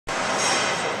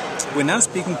We're now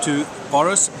speaking to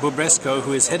Boris Bobresko,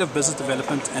 who is Head of Business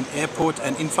Development and Airport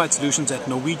and In-Flight Solutions at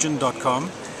Norwegian.com.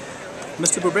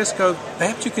 Mr. Bobresko,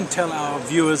 perhaps you can tell our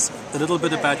viewers a little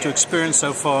bit about your experience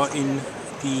so far in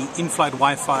the in-flight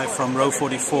Wi-Fi from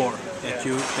Row44 that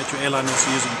your airline is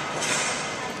using.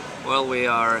 Well, we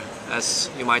are, as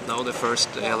you might know, the first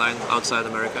airline outside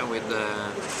America with the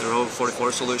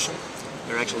Row44 solution.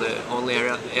 We're actually the only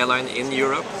airline in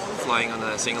Europe flying on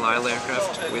a single-aisle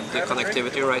aircraft with the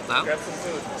connectivity right now.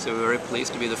 So we're very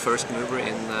pleased to be the first mover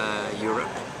in Europe.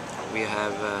 We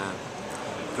have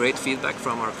great feedback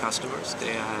from our customers.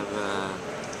 They have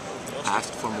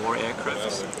asked for more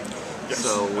aircrafts.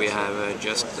 So we have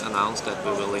just announced that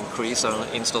we will increase our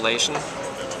installation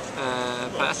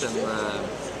path and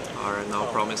are now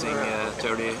promising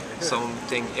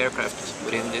 30-something aircraft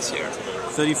within this year.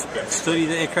 30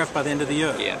 aircraft by the end of the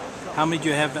year? Yeah. How many do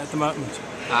you have at the moment?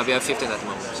 We have 15 at the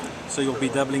moment. So you'll be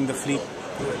doubling the fleet.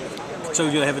 So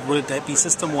you'll have it, will it be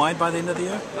system-wide by the end of the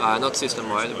year? Not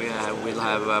system-wide. We'll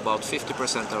have about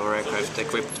 50% of our aircraft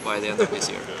equipped by the end of this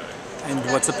year. And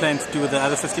what's the plan to do with the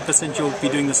other 50%? You'll be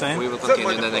doing the same? We will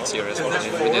continue the next year as well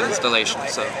with the installation.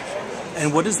 So.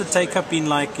 And what has the take-up been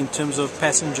like in terms of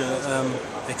passenger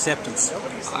acceptance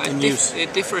and use?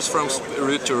 It differs from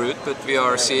route to route, but we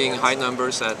are seeing high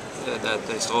numbers that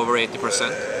is over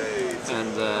 80%.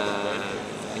 And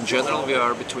in general, we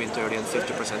are between 30 and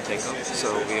 50% take-up.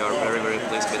 So we are very, very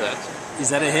pleased with that. Is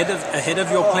that ahead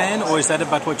of your plan, or is that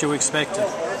about what you expected?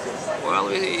 Well,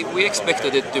 we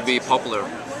expected it to be popular,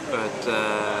 but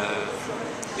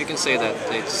you can say that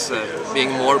it's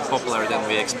being more popular than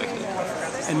we expected.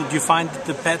 And do you find that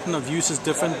the pattern of use is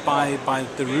different by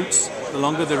the routes? The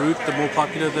longer the route, the more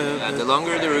popular the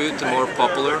longer the route, the more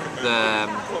popular.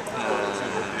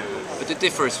 But it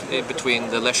differs between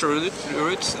the leisure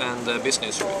routes and the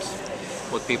business routes,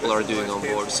 what people are doing on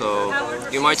board. So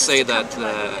you might say that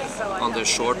on the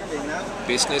short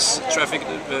business traffic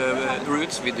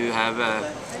routes, we do have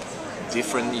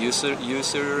different user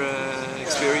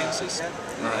experiences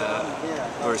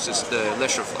versus the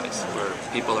leisure flights, where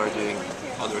people are doing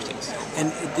other things.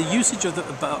 And the usage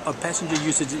of passenger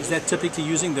usage, is that typically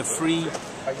using the free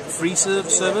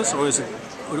service, or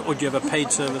or do you have a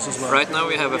paid service as well? Right now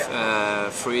we have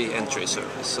a free entry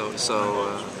service. So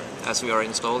as we are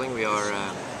installing, we are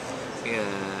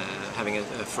having a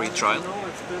free trial.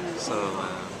 So.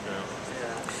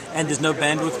 And there's no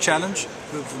bandwidth challenge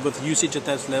with usage at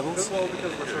those levels?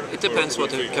 It depends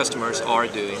what the customers are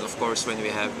doing. Of course, when we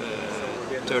have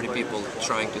 30 people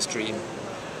trying to stream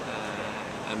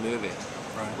a movie,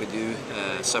 right, we do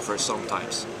suffer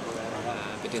sometimes.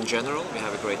 But in general, we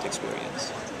have a great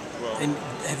experience. And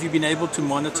have you been able to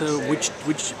monitor which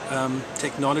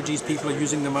technologies people are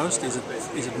using the most? Is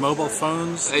it mobile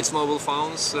phones? It's mobile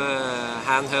phones,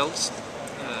 handhelds,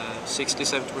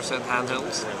 60-70%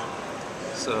 handhelds.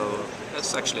 So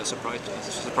that's actually a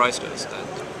surprise to us that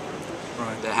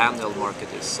the handheld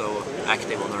market is so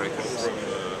active on our aircraft.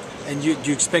 And do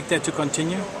you expect that to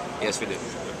continue? Yes, we do.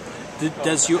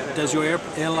 Does your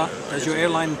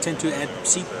airline intend to add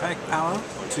seat pack power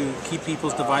to keep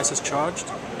people's devices charged?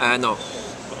 No,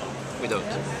 we don't.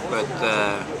 But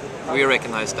we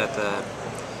recognize that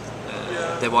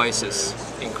devices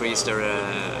increase their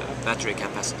battery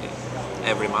capacity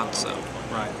every month. So.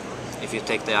 Right. If you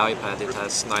take the iPad, it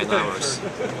has 9 hours.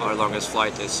 Our longest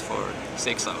flight is for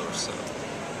 6 hours.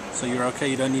 So you're okay,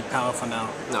 you don't need power for now?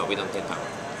 No, we don't need power.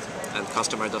 And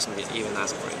customer doesn't even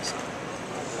ask for it. So.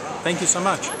 Thank you so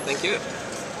much. Thank you.